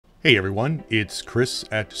Hey everyone, it's Chris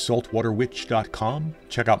at saltwaterwitch.com.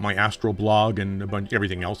 Check out my astro blog and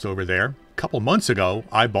everything else over there. A couple months ago,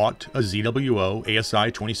 I bought a ZWO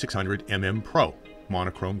ASI2600MM Pro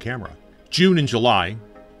monochrome camera. June and July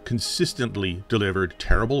consistently delivered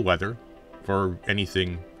terrible weather for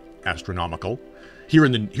anything astronomical here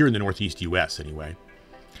in the Northeast US anyway.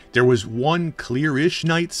 There was one clear-ish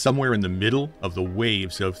night somewhere in the middle of the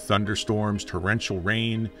waves of thunderstorms, torrential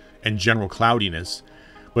rain, and general cloudiness.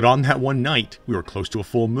 But on that one night, we were close to a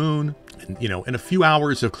full moon, and a few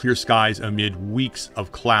hours of clear skies amid weeks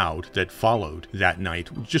of cloud that followed that night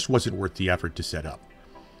just wasn't worth the effort to set up.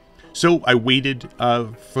 So I waited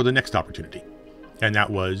for the next opportunity, and that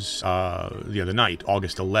was the other night,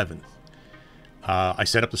 August 11th. I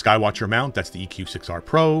set up the Skywatcher mount, that's the EQ6-R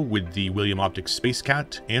Pro, with the William Optics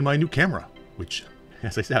SpaceCat, and my new camera, which,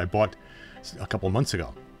 as I said, I bought a couple months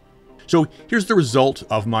ago. So here's the result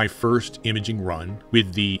of my first imaging run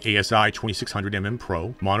with the ASI2600MM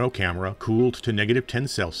Pro mono camera, cooled to -10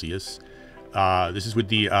 Celsius. This is with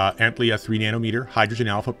the Antlia 3nm Hydrogen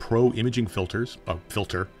Alpha Pro imaging filter.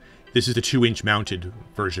 This is the 2-inch mounted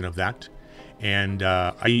version of that. And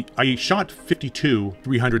I shot 52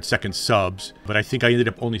 300-second subs, but I think I ended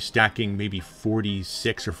up only stacking maybe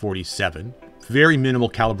 46 or 47. Very minimal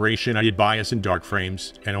calibration. I did bias and dark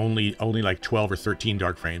frames, and only like 12 or 13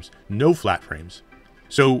 dark frames. No flat frames.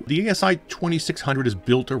 So the ASI2600 is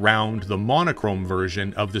built around the monochrome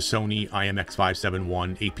version of the Sony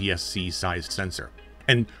IMX571 APS-C sized sensor.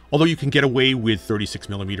 And although you can get away with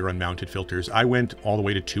 36mm unmounted filters, I went all the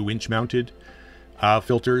way to 2-inch mounted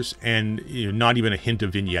filters, and not even a hint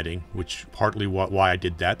of vignetting, which partly why I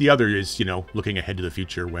did that. The other is, looking ahead to the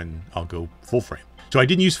future when I'll go full frame. So I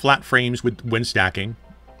didn't use flat frames when stacking.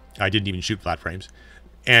 I didn't even shoot flat frames.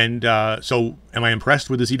 And so am I impressed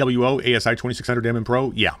with the ZWO ASI2600MM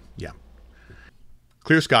Pro? Yeah.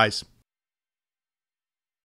 Clear skies.